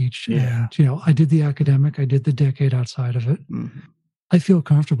to and teach. Yeah. And, I did the academic, I did the decade outside of it. I feel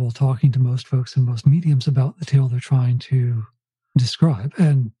comfortable talking to most folks in most mediums about the tale they're trying to describe.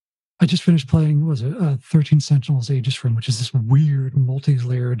 And I just finished playing, 13 Sentinels Aegis Rim, which is this weird,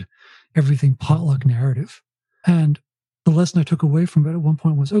 multi-layered, everything potluck narrative. And the lesson I took away from it at one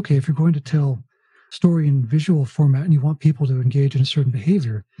point was, okay, if you're going to tell story in visual format and you want people to engage in a certain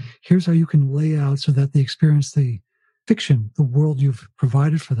behavior, here's how you can lay out so that they experience the fiction, the world you've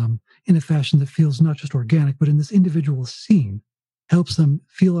provided for them, in a fashion that feels not just organic, but in this individual scene, helps them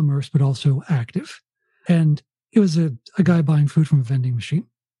feel immersed, but also active. And it was a guy buying food from a vending machine.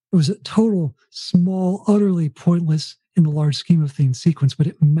 It was a total, small, utterly pointless in the large scheme of things sequence, but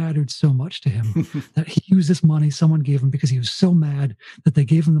it mattered so much to him that he used this money someone gave him because he was so mad that they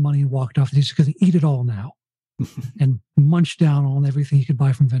gave him the money and walked off. He's just going to eat it all now and munch down on everything he could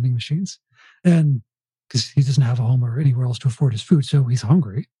buy from vending machines. And because he doesn't have a home or anywhere else to afford his food, so he's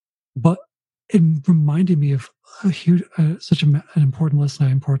hungry. But it reminded me of a huge, an important lesson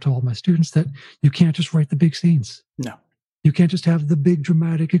I impart to all my students, that you can't just write the big scenes. No. You can't just have the big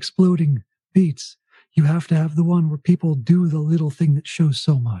dramatic exploding beats. You have to have the one where people do the little thing that shows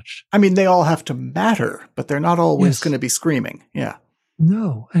so much. I mean, they all have to matter, but they're not always going to be screaming. Yeah.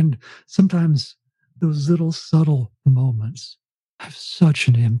 No. And sometimes those little subtle moments have such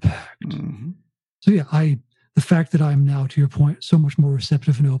an impact. So yeah, the fact that I'm now, to your point, so much more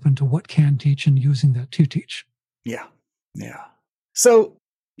receptive and open to what can teach and using that to teach. Yeah. Yeah. So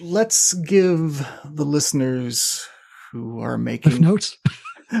let's give the listeners who are making notes.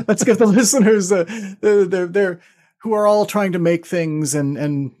 Let's give the listeners they're who are all trying to make things,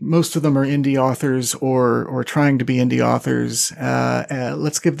 and most of them are indie authors or trying to be indie authors.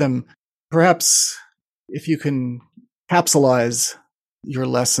 Let's give them, perhaps, if you can capsulize your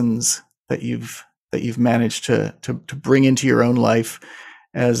lessons that you've managed to bring into your own life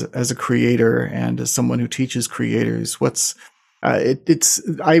as a creator and as someone who teaches creators.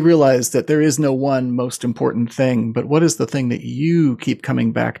 I realize that there is no one most important thing, but what is the thing that you keep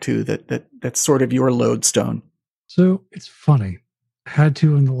coming back to that's sort of your lodestone? So it's funny. I had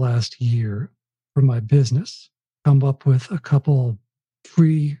to, in the last year for my business, come up with a couple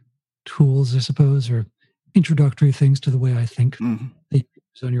free tools, I suppose, or introductory things to the way I think that you can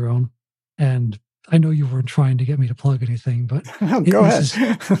use on your own. And I know you weren't trying to get me to plug anything, but go ahead.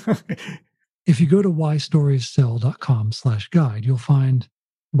 If you go to whystoriessell.com/guide, you'll find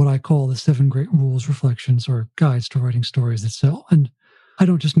what I call the 7 great rules, reflections, or guides to writing stories that sell. And I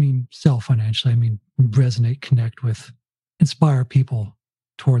don't just mean sell financially. I mean resonate, connect with, inspire people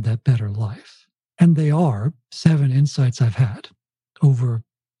toward that better life. And they are 7 insights I've had over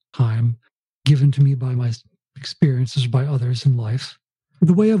time, given to me by my experiences, by others in life.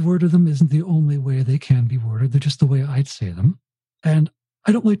 The way I've worded them isn't the only way they can be worded. They're just the way I'd say them. And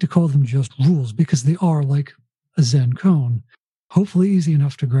I don't like to call them just rules because they are like a Zen koan, hopefully easy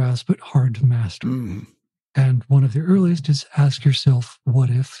enough to grasp, but hard to master. Mm. And one of the earliest is ask yourself what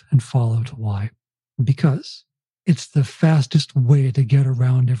if and follow to why, because it's the fastest way to get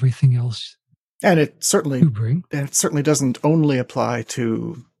around everything else. And it certainly bring. it certainly doesn't only apply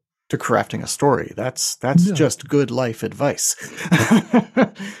to crafting a story. That's just good life advice.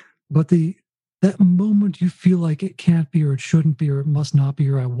 But that moment you feel like it can't be, or it shouldn't be, or it must not be,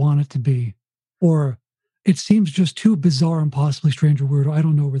 or I want it to be, or it seems just too bizarre and possibly strange or weird, or I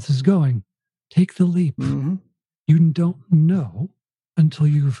don't know where this is going. Take the leap. Mm-hmm. You don't know until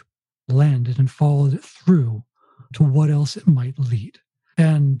you've landed and followed it through to what else it might lead.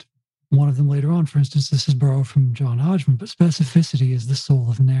 And one of them later on, for instance, this is borrowed from John Hodgman, but specificity is the soul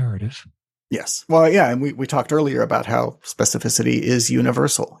of narrative. Yes. Well, yeah, and we talked earlier about how specificity is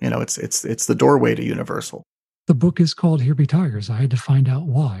universal. It's the doorway to universal. The book is called Here Be Tigers. I had to find out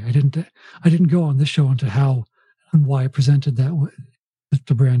why. I didn't go on this show into how and why I presented that.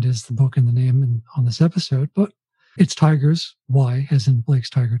 The brand is the book and the name on this episode, but it's tigers. Why, as in Blake's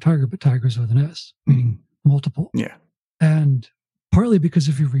tiger, but tigers with an S, meaning multiple. Yeah. And partly because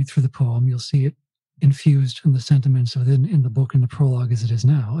if you read through the poem, you'll see it infused in the sentiments within in the book in the prologue as it is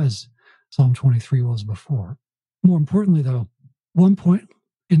now, as Psalm 23 was before. More importantly, though, one point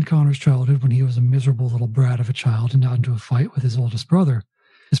in Connor's childhood, when he was a miserable little brat of a child and got into a fight with his oldest brother,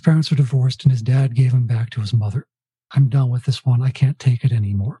 his parents were divorced and his dad gave him back to his mother. I'm done with this one. I can't take it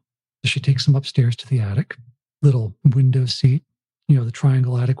anymore. So she takes him upstairs to the attic, little window seat, the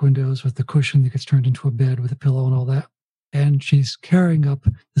triangle attic windows with the cushion that gets turned into a bed with a pillow and all that. And she's carrying up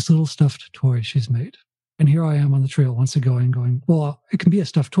this little stuffed toy she's made. And here I am on the trail once again going, well, it can be a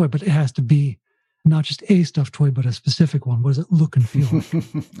stuffed toy, but it has to be not just a stuffed toy, but a specific one. What does it look and feel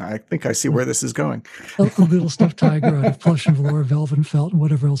like? I think I see where this is going. a little stuffed tiger out of plush and velour, velvet and felt, and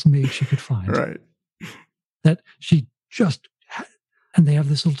whatever else made she could find. Right. That she just had. And they have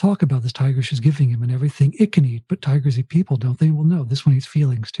this little talk about this tiger she's giving him and everything it can eat, but tigers eat people, don't they? Well, no, this one eats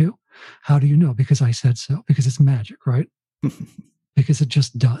feelings too. How do you know? Because I said so. Because it's magic, right? Because it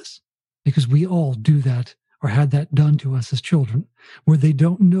just does. Because we all do that or had that done to us as children, where they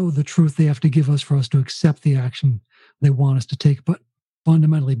don't know the truth they have to give us for us to accept the action they want us to take. But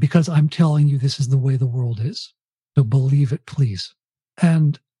fundamentally, because I'm telling you this is the way the world is, so believe it, please.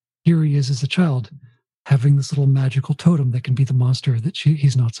 And here he is as a child, having this little magical totem that can be the monster that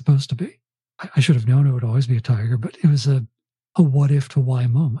he's not supposed to be. I should have known it would always be a tiger, but it was a what if to why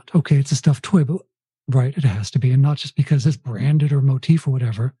moment. Okay, it's a stuffed toy, but right, it has to be. And not just because it's branded or motif or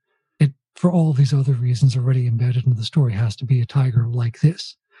whatever. It, for all these other reasons already embedded into the story, has to be a tiger like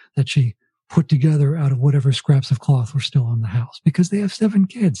this, that she put together out of whatever scraps of cloth were still in the house, because they have 7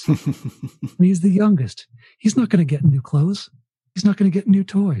 kids. And he's the youngest. He's not going to get new clothes. He's not going to get new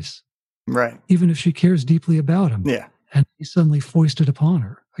toys. Right. Even if she cares deeply about him. Yeah. And he's suddenly foisted upon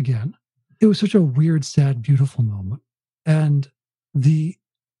her again. It was such a weird, sad, beautiful moment. And the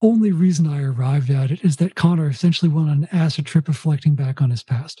only reason I arrived at it is that Connor essentially went on an acid trip reflecting back on his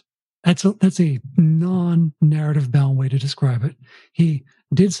past. That's a non-narrative bound way to describe it. He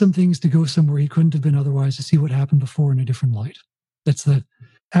did some things to go somewhere he couldn't have been otherwise to see what happened before in a different light. That's the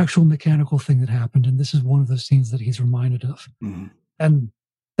actual mechanical thing that happened. And this is one of those scenes that he's reminded of. Mm-hmm. And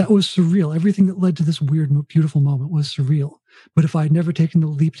that was surreal. Everything that led to this weird, beautiful moment was surreal. But if I had never taken the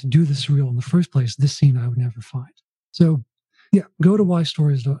leap to do the surreal in the first place, this scene I would never find. So, yeah, go to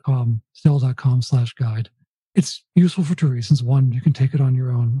whystories.com, stell.com/guide. It's useful for 2 reasons. One, you can take it on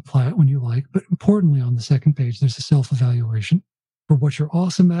your own, apply it when you like. But importantly, on the second page, there's a self-evaluation for what you're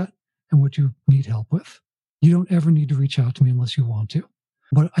awesome at and what you need help with. You don't ever need to reach out to me unless you want to.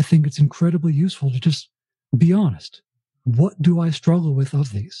 But I think it's incredibly useful to just be honest. What do I struggle with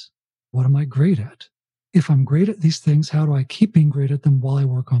of these? What am I great at? If I'm great at these things, how do I keep being great at them while I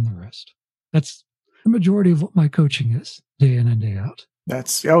work on the rest? That's the majority of what my coaching is, day in and day out.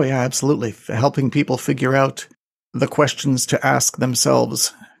 Oh yeah, absolutely. Helping people figure out the questions to ask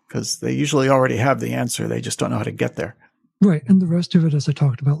themselves, because they usually already have the answer. They just don't know how to get there. Right. And the rest of it, as I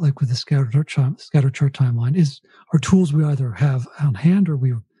talked about, like with the scatter chart timeline, are tools we either have on hand or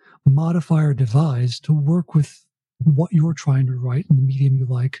we modify or devise to work with what you're trying to write in the medium you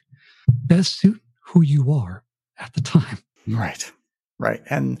like, best suit who you are at the time. Right. Right.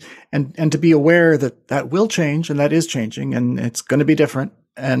 And to be aware that will change, and that is changing, and it's going to be different.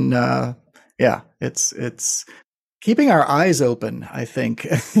 And it's keeping our eyes open, I think,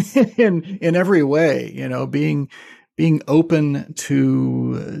 in every way, being open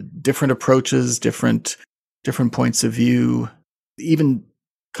to different approaches, different points of view, even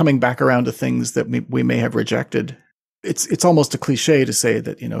coming back around to things that we may have rejected it's almost a cliche to say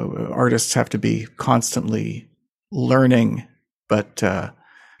that, artists have to be constantly learning, but I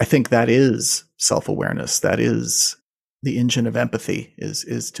think that is self-awareness. That is the engine of empathy,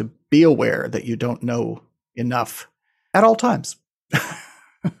 is to be aware that you don't know enough at all times.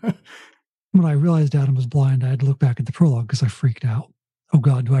 When I realized Adam was blind, I had to look back at the prologue because I freaked out. Oh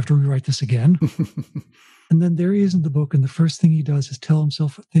God, do I have to rewrite this again? And then there he is in the book, and the first thing he does is tell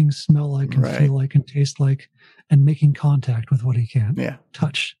himself what things smell like and feel like and taste like, and making contact with what he can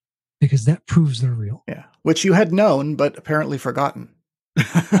touch, because that proves they're real. Yeah, which you had known, but apparently forgotten.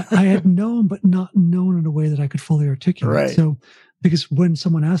 I had known, but not known in a way that I could fully articulate. Right. So, because when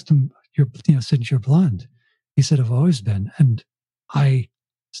someone asked him, since you're blind, he said, I've always been. And I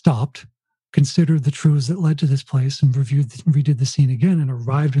stopped, considered the truths that led to this place, and redid the scene again, and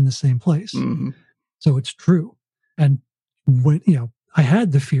arrived in the same place. Mm-hmm. So it's true. And when, I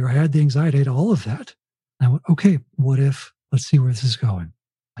had the fear, I had the anxiety, I had all of that. And I went, okay, what if, let's see where this is going.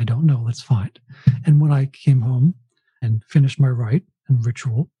 I don't know, let's find. And when I came home and finished my rite and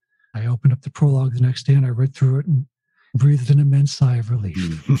ritual, I opened up the prologue the next day and I read through it and breathed an immense sigh of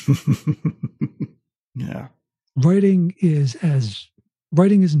relief. Yeah. Writing is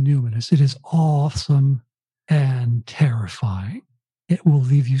numinous. It is awesome and terrifying. It will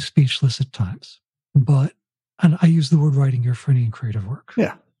leave you speechless at times. And I use the word writing here for any creative work.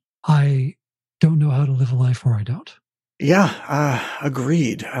 Yeah. I don't know how to live a life where I don't. Yeah,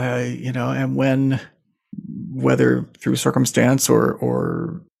 agreed. And whether through circumstance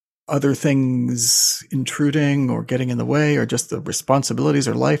or other things intruding or getting in the way, or just the responsibilities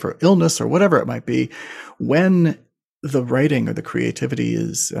or life or illness or whatever it might be, when the writing or the creativity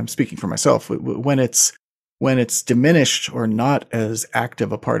is, I'm speaking for myself, when it's diminished or not as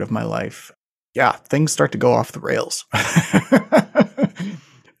active a part of my life, things start to go off the rails.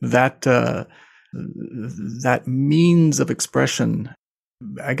 That means of expression,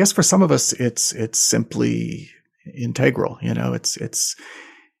 I guess for some of us, it's simply integral. It's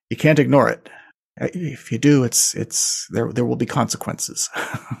you can't ignore it. If you do, there will be consequences.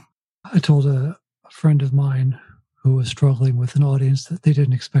 I told a friend of mine who was struggling with an audience that they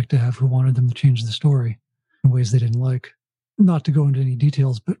didn't expect to have, who wanted them to change the story in ways they didn't like. Not to go into any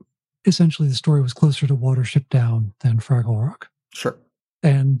details, but essentially the story was closer to Watership Down than Fraggle Rock. Sure.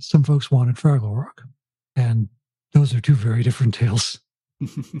 And some folks wanted Fraggle Rock. And those are two very different tales.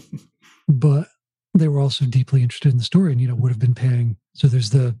 But they were also deeply interested in the story and, would have been paying. So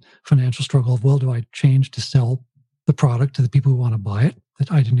there's the financial struggle of, well, do I change to sell the product to the people who want to buy it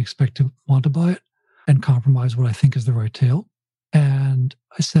that I didn't expect to want to buy it, and compromise what I think is the right tale? And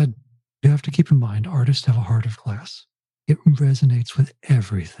I said, you have to keep in mind, artists have a heart of glass. It resonates with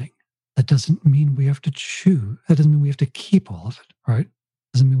everything. That doesn't mean we have to choose. That doesn't mean we have to keep all of it, right?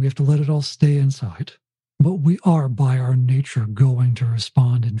 Doesn't mean we have to let it all stay inside. But we are, by our nature, going to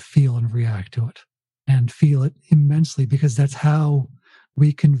respond and feel and react to it, and feel it immensely, because that's how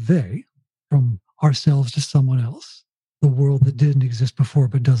we convey from ourselves to someone else the world that didn't exist before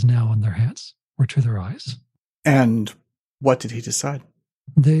but does now in their hands or to their eyes. And what did he decide?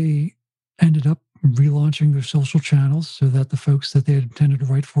 They ended up relaunching their social channels so that the folks that they had intended to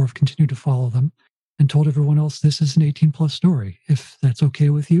write for have continued to follow them, and told everyone else this is an 18+ story. If that's okay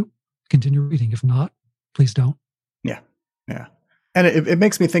with you, continue reading. If not, please don't. Yeah. And it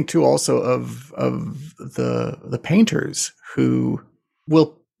makes me think too also of the painters who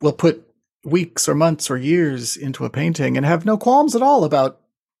will put weeks or months or years into a painting and have no qualms at all about,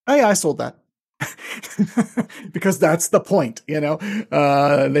 hey, I sold that. Because that's the point, they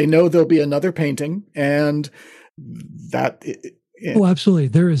know there'll be another painting, and that. Oh, absolutely.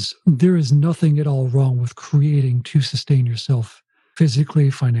 There is nothing at all wrong with creating to sustain yourself physically,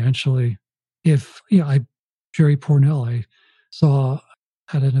 financially. If Jerry Pornell, I saw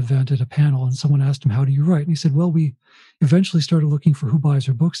at an event at a panel, and someone asked him, "How do you write?" And he said, "Well, we eventually started looking for who buys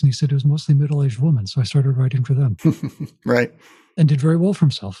our books," and he said it was mostly middle-aged women, so I started writing for them. Right. And did very well for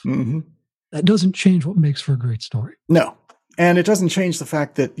himself. Mm-hmm. That doesn't change what makes for a great story. No. And it doesn't change the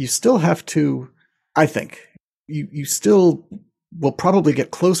fact that you still have to, I think, you still will probably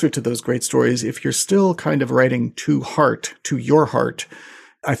get closer to those great stories if you're still kind of writing to your heart.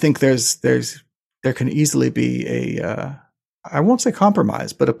 I think there can easily be a, I won't say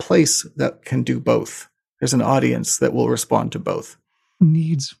compromise, but a place that can do both. There's an audience that will respond to both.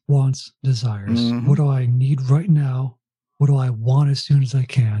 Needs, wants, desires. Mm-hmm. What do I need right now? What do I want as soon as I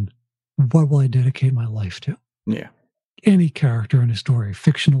can? What will I dedicate my life to? Yeah. Any character in a story,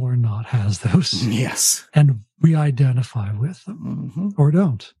 fictional or not, has those. Yes. And we identify with them or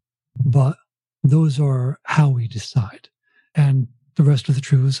don't. But those are how we decide. And the rest of the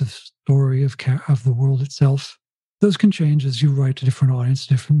truths of story of the world itself, Those can change as you write to different audience,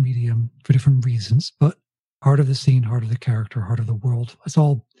 different medium, for different reasons. But heart of the scene, heart of the character, heart of the world. It's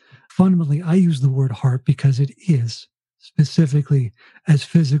all fundamentally, I use the word heart because it is specifically as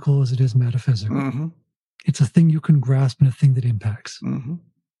physical as it is metaphysical. Mm-hmm. It's a thing you can grasp and a thing that impacts. Mm-hmm.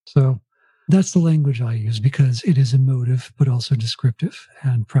 So that's the language I use because it is emotive, but also descriptive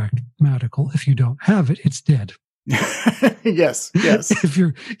and pragmatical. If you don't have it, it's dead. Yes. If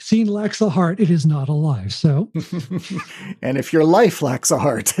your scene lacks a heart, it is not alive. So, and if your life lacks a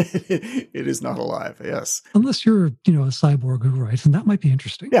heart, it is not alive. Yes. Unless you're, a cyborg who writes, and that might be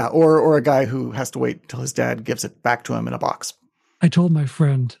interesting. Yeah. Or a guy who has to wait until his dad gives it back to him in a box. I told my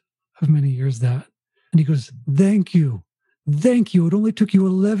friend of many years that, and he goes, "Thank you. It only took you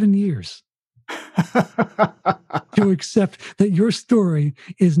 11 years to accept that your story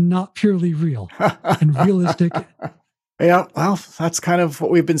is not purely real and realistic." Yeah, well, that's kind of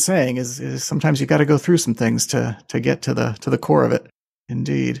what we've been saying is sometimes you got to go through some things to get to the core of it.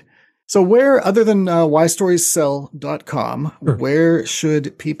 Indeed. So where, other than whystoriessell.com, Sure. Where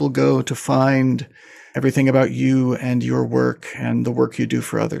should people go to find everything about you and your work and the work you do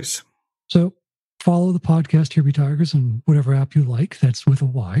for others? So follow the podcast Here Be Tigers on whatever app you like. That's with a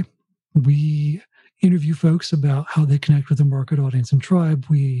Y. We interview folks about how they connect with the market, audience, and tribe.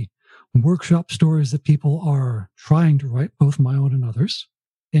 We workshop stories that people are trying to write, both my own and others,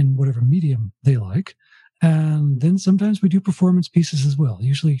 in whatever medium they like. And then sometimes we do performance pieces as well,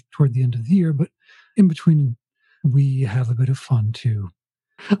 usually toward the end of the year, but in between we have a bit of fun too.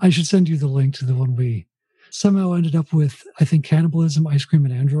 I should send you the link to the one we somehow ended up with, I think, cannibalism, ice cream,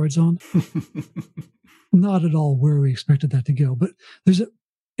 and androids on. Not at all where we expected that to go, but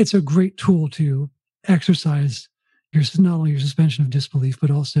it's a great tool to exercise not only your suspension of disbelief,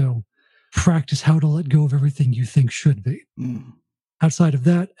 but also practice how to let go of everything you think should be. Mm. Outside of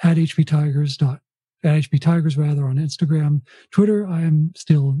that, at HB Tigers on Instagram. Twitter, I am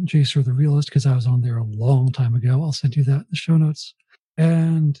still Jacer the Realist because I was on there a long time ago. I'll send you that in the show notes.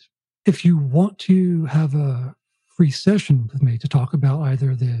 And if you want to have a free session with me to talk about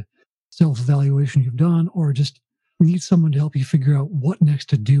either the self-evaluation you've done or just need someone to help you figure out what next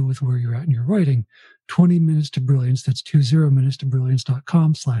to do with where you're at in your writing, 20 Minutes to Brilliance. That's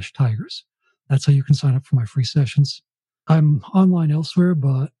 20minutestobrilliance.com/tigers. That's how you can sign up for my free sessions. I'm online elsewhere,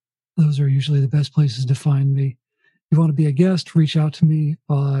 but those are usually the best places to find me. You want to be a guest, reach out to me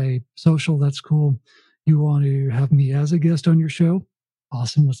by social. That's cool. You want to have me as a guest on your show?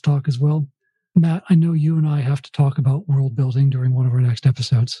 Awesome. Let's talk as well. Matt, I know you and I have to talk about world building during one of our next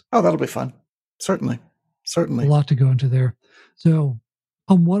episodes. Oh, that'll be fun. Certainly. A lot to go into there. So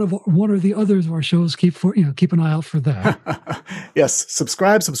on one or the others of our shows, keep an eye out for that. Yes.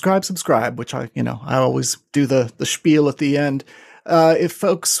 Subscribe, which I always do the spiel at the end. If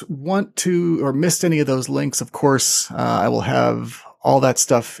folks want to or missed any of those links, of course, I will have all that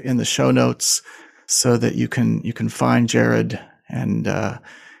stuff in the show notes so that you can find Jared and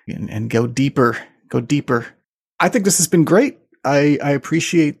go deeper. I think this has been great. I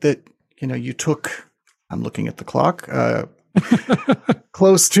appreciate that, you took, I'm looking at the clock,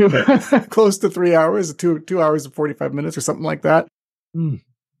 close to 3 hours, 2 hours and 45 minutes or something like that. Mm.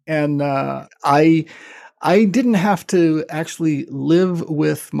 And I didn't have to actually live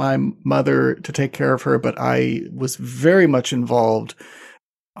with my mother to take care of her, but I was very much involved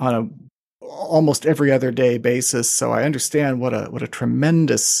on a almost every other day basis. So I understand what a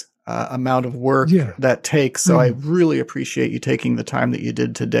tremendous amount of work that takes. So I really appreciate you taking the time that you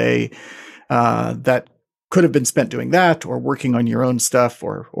did today. That could have been spent doing that or working on your own stuff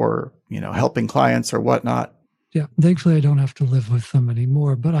or helping clients or whatnot. Yeah. Thankfully, I don't have to live with them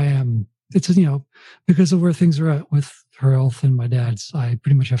anymore, but I am. It's, because of where things are at with her health and my dad's, I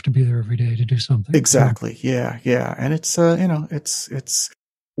pretty much have to be there every day to do something. Exactly. Yeah. And it's, it's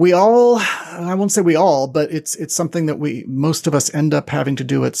we all, I won't say we all, but it's something that most of us end up having to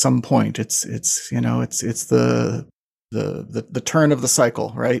do at some point. It's the turn of the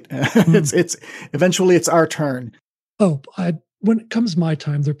cycle, right? It's eventually it's our turn. Oh, when it comes my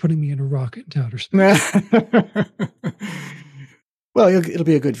time, they're putting me in a rocket into outer space. Well, it'll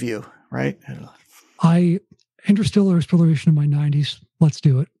be a good view, right? Interstellar exploration in my 90s. Let's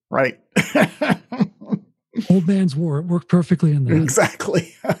do it. Right. Old Man's War. It worked perfectly in there.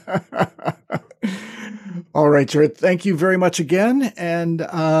 Exactly. All right, Jared. Thank you very much again. And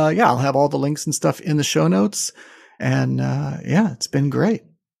I'll have all the links and stuff in the show notes. And it's been great.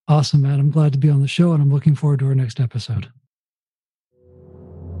 Awesome, man. I'm glad to be on the show, and I'm looking forward to our next episode.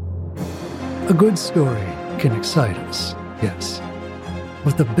 A good story can excite us, yes.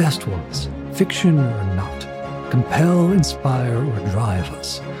 But the best ones, fiction or not, compel, inspire, or drive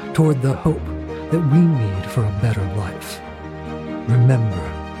us toward the hope, that we need for a better life.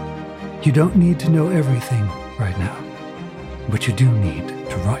 Remember, you don't need to know everything right now, but you do need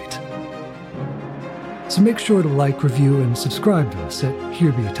to write. So make sure to like, review, and subscribe to us at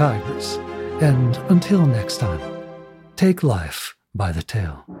Here Be Tigers. And until next time, take life by the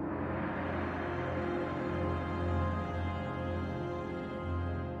tail.